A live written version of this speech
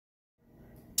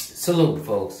Salute,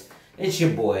 folks. It's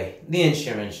your boy, the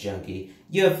Insurance Junkie,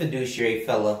 your fiduciary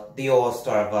fella, the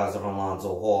all-star advisor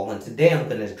Alonzo Hall, and today I'm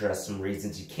going to address some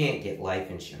reasons you can't get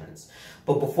life insurance.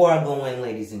 But before I go in,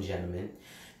 ladies and gentlemen,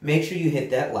 make sure you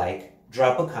hit that like,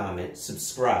 drop a comment,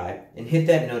 subscribe, and hit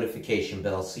that notification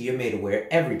bell so you're made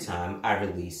aware every time I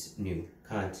release new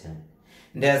content.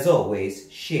 And as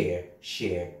always, share,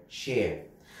 share, share.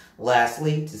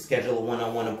 Lastly, to schedule a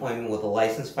one-on-one appointment with a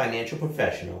licensed financial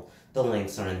professional, the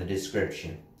links are in the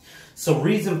description. So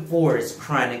reason 4 is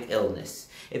chronic illness.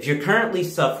 If you're currently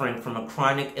suffering from a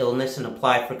chronic illness and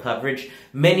apply for coverage,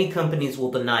 many companies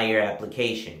will deny your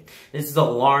application. This is a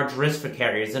large risk for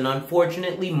carriers, and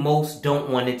unfortunately, most don't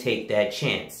want to take that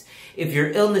chance. If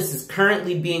your illness is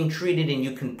currently being treated and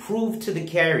you can prove to the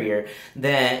carrier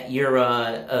that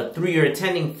you're through your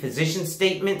attending physician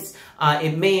statements,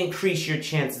 it may increase your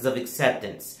chances of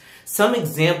acceptance. Some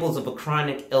examples of a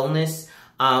chronic illness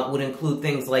would include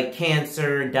things like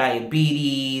cancer,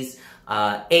 diabetes,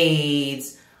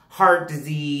 AIDS, heart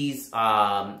disease,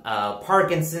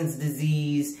 Parkinson's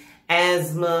disease,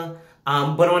 asthma.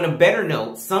 But on a better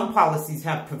note, some policies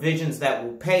have provisions that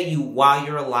will pay you while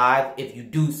you're alive if you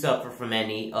do suffer from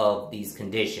any of these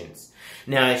conditions.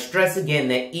 Now, I stress again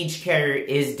that each carrier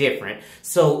is different,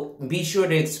 so be sure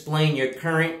to explain your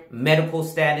current medical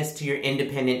status to your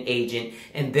independent agent,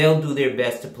 and they'll do their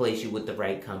best to place you with the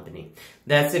right company.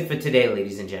 That's it for today,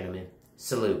 ladies and gentlemen.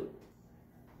 Salute.